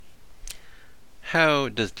How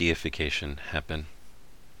does deification happen?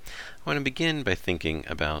 I want to begin by thinking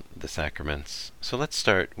about the sacraments. So let's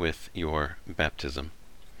start with your baptism.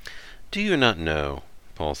 Do you not know,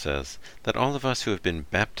 Paul says, that all of us who have been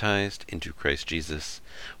baptized into Christ Jesus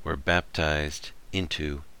were baptized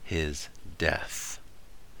into his death?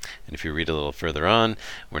 And if you read a little further on,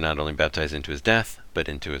 we're not only baptized into his death, but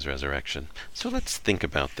into his resurrection. So let's think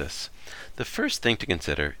about this. The first thing to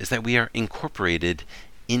consider is that we are incorporated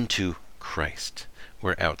into Christ.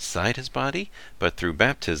 We're outside his body, but through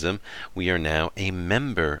baptism, we are now a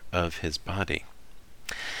member of his body.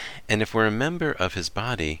 And if we're a member of his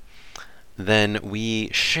body, then we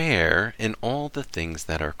share in all the things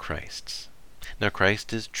that are Christ's. Now,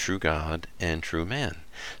 Christ is true God and true man.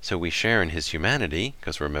 So we share in his humanity,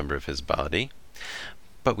 because we're a member of his body,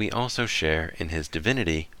 but we also share in his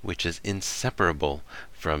divinity, which is inseparable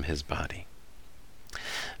from his body.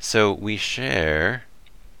 So we share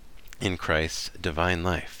in Christ's divine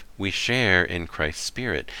life. We share in Christ's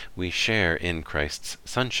Spirit. We share in Christ's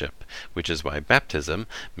sonship, which is why baptism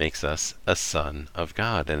makes us a son of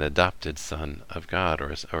God, an adopted son of God,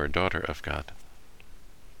 or a daughter of God.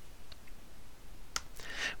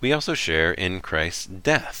 We also share in Christ's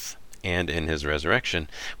death and in his resurrection.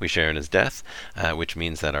 We share in his death, which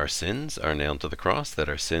means that our sins are nailed to the cross, that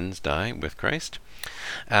our sins die with Christ.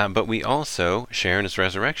 But we also share in his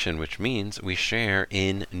resurrection, which means we share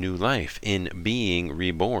in new life, in being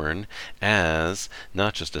reborn as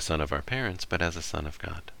not just a son of our parents, but as a son of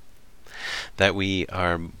God. That we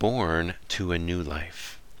are born to a new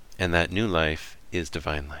life, and that new life is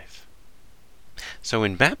divine life. So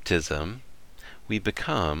in baptism, we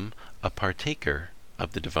become a partaker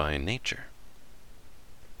of the divine nature.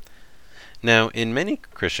 Now, in many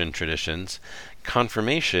Christian traditions,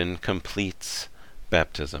 confirmation completes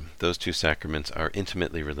baptism. Those two sacraments are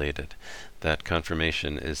intimately related. That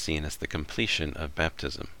confirmation is seen as the completion of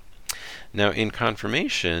baptism. Now, in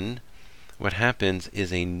confirmation, what happens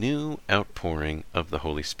is a new outpouring of the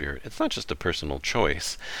Holy Spirit. It's not just a personal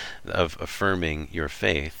choice of affirming your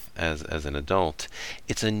faith as an adult.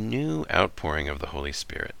 It's a new outpouring of the Holy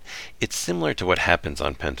Spirit. It's similar to what happens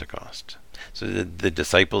on Pentecost. So did the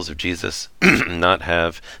disciples of Jesus not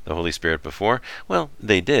have the Holy Spirit before? Well,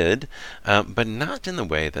 they did, but not in the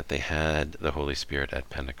way that they had the Holy Spirit at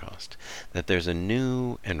Pentecost. That there's a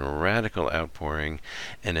new and radical outpouring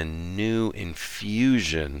and a new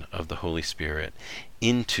infusion of the Holy Spirit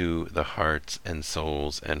into the hearts and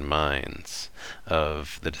souls and minds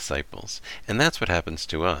of the disciples. And that's what happens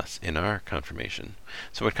to us in our confirmation.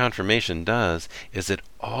 So what confirmation does is it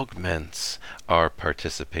augments our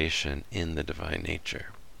participation in the divine nature.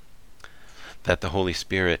 That the Holy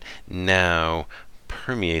Spirit now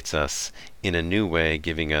permeates us in a new way,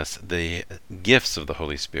 giving us the gifts of the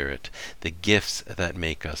Holy Spirit, the gifts that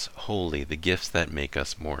make us holy, the gifts that make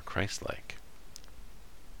us more Christ-like.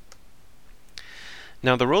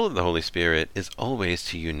 Now, the role of the Holy Spirit is always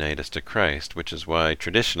to unite us to Christ, which is why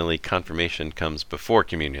traditionally confirmation comes before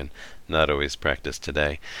communion, not always practiced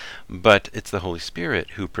today. But it's the Holy Spirit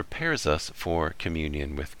who prepares us for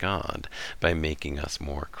communion with God by making us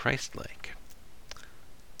more Christ-like.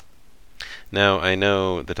 Now, I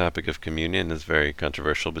know the topic of communion is very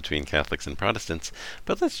controversial between Catholics and Protestants,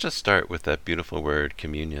 but let's just start with that beautiful word,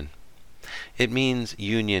 communion. It means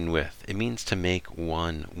union with. It means to make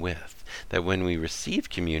one with. That when we receive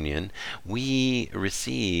communion, we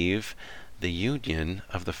receive the union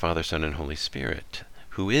of the Father, Son, and Holy Spirit,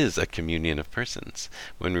 who is a communion of persons.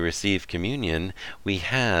 When we receive communion, we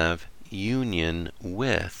have union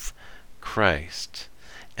with Christ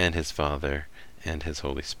and his Father and his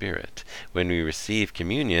Holy Spirit. When we receive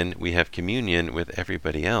communion, we have communion with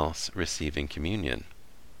everybody else receiving communion.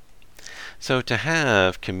 So to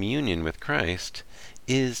have communion with Christ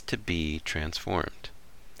is to be transformed.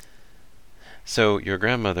 So your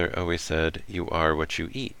grandmother always said, you are what you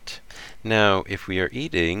eat. Now, if we are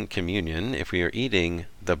eating communion, if we are eating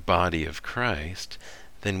the body of Christ,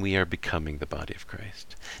 then we are becoming the body of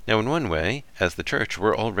Christ. Now, in one way, as the church,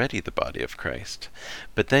 we're already the body of Christ.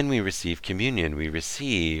 But then we receive communion, we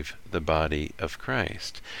receive the body of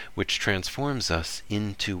Christ, which transforms us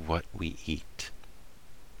into what we eat.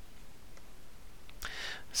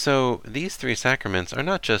 So these three sacraments are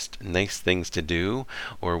not just nice things to do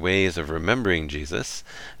or ways of remembering Jesus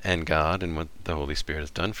and God and what the Holy Spirit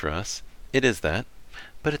has done for us. It is that,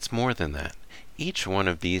 but it's more than that. Each one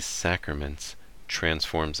of these sacraments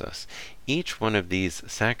transforms us. Each one of these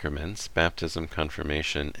sacraments, baptism,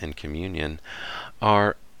 confirmation, and communion,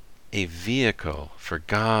 are a vehicle for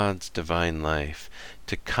God's divine life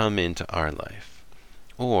to come into our life.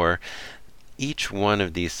 Or each one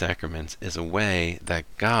of these sacraments is a way that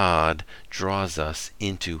God draws us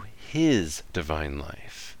into His divine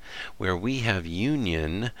life, where we have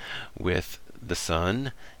union with the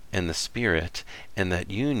Son and the Spirit, and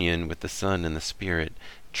that union with the Son and the Spirit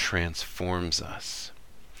transforms us.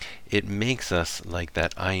 It makes us like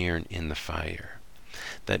that iron in the fire,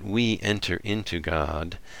 that we enter into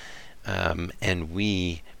God and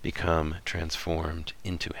we become transformed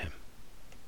into Him.